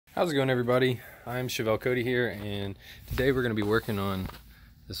How's it going, everybody? I'm Chevelle Cody here, and today we're going to be working on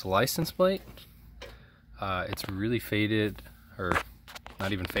this license plate. It's really faded, or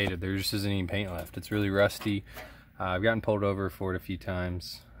not even faded, there just isn't any paint left. It's really rusty. I've gotten pulled over for it a few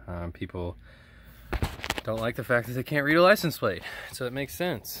times. People don't like the fact that they can't read a license plate, so it makes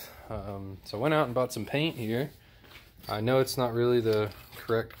sense. So I went out and bought some paint here. I know it's not really the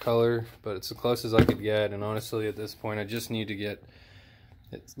correct color, but it's the closest I could get, and honestly at this point I just need to get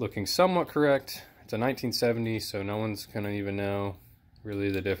it's looking somewhat correct. It's a 1970, so no one's gonna even know really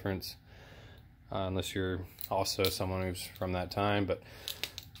the difference, unless you're also someone who's from that time. But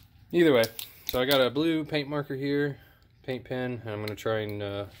either way, so I got a blue paint marker here, paint pen, and I'm gonna try and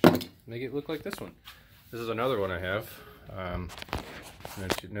make it look like this one. This is another one I have. I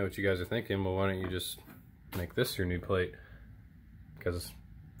know what you guys are thinking. Well, why don't you just make this your new plate? Because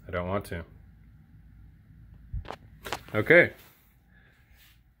I don't want to. Okay.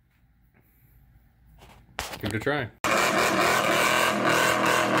 Give it a try.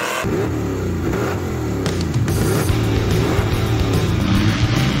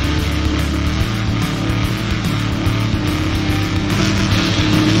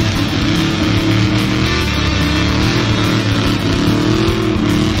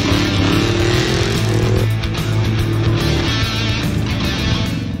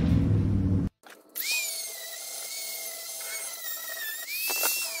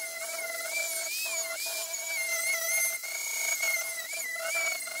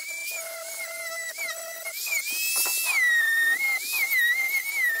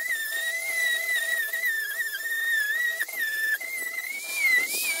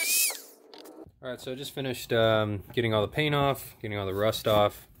 Alright, so I just finished getting all the paint off, getting all the rust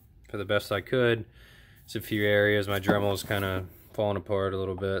off for the best I could. There's a few areas my Dremel's kind of falling apart a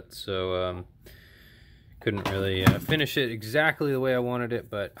little bit, so couldn't really finish it exactly the way I wanted it,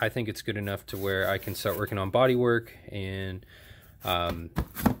 but I think it's good enough to where I can start working on body work and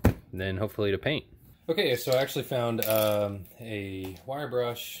then hopefully to paint. Okay, so I actually found a wire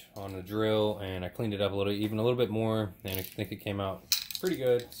brush on the drill, and I cleaned it up even a little bit more, and I think it came out pretty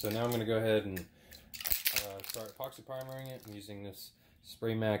good. So now I'm going to go ahead and start epoxy primering it. I'm using this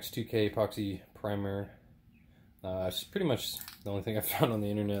Spray Max 2K epoxy primer. It's pretty much the only thing I found on the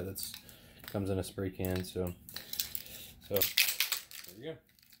internet that's comes in a spray can. So there you go.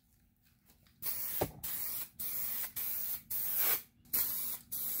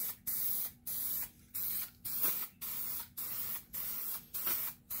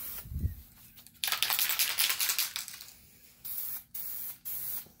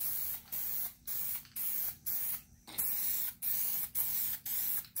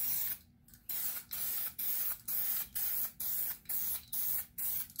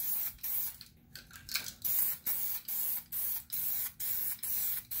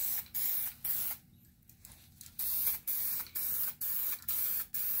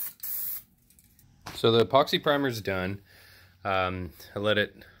 So the epoxy primer is done. I let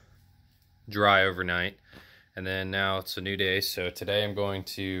it dry overnight, and then now it's a new day. So today I'm going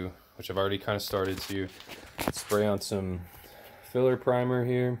to, which I've already kind of started to, spray on some filler primer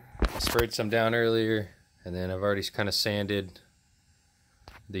here. I sprayed some down earlier, and then I've already kind of sanded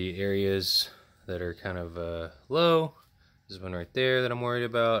the areas that are kind of low. There's one right there that I'm worried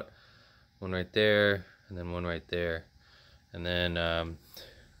about, one right there, and then one right there. And then I'm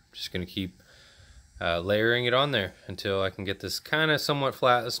just going to keep layering it on there until I can get this kind of somewhat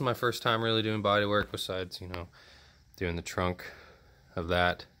flat. This is my first time really doing body work besides, you know, doing the trunk of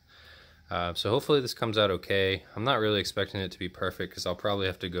that. So hopefully this comes out okay. I'm not really expecting it to be perfect because I'll probably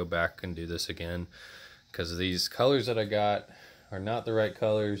have to go back and do this again because these colors that I got are not the right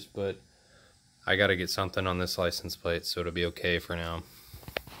colors, but I got to get something on this license plate, so it'll be okay for now.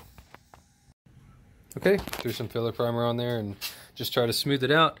 Okay, threw some filler primer on there and just try to smooth it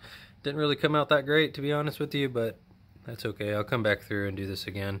out. Didn't really come out that great, to be honest with you, but that's okay. I'll come back through and do this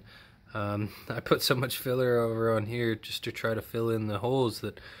again. I put so much filler over on here just to try to fill in the holes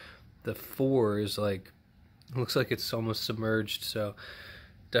that the 4 is like, looks like it's almost submerged, so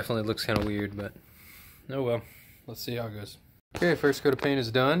definitely looks kind of weird, but oh well. Let's see how it goes. Okay, first coat of paint is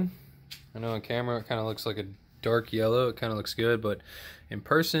done. I know on camera it kind of looks like a dark yellow. It kind of looks good, but in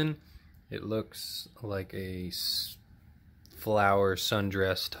person it looks like a flower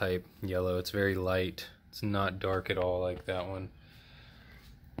sundress type yellow. It's very light. It's not dark at all like that one.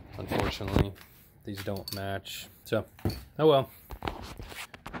 Unfortunately, these don't match. So, oh well.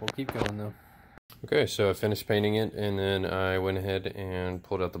 We'll keep going though. Okay, so I finished painting it, and then I went ahead and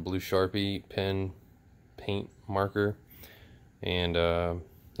pulled out the blue Sharpie pen paint marker, and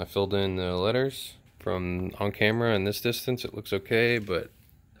I filled in the letters from on camera. In this distance it looks okay, but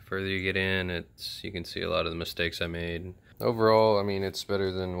further you get in, you can see a lot of the mistakes I made. Overall, I mean, it's better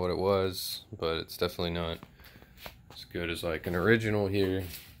than what it was, but it's definitely not as good as like an original here.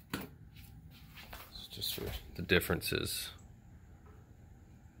 It's just for the differences.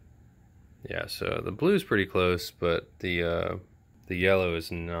 Yeah, so the blue's pretty close, but the yellow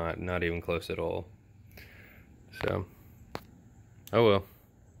is not even close at all. So, oh well.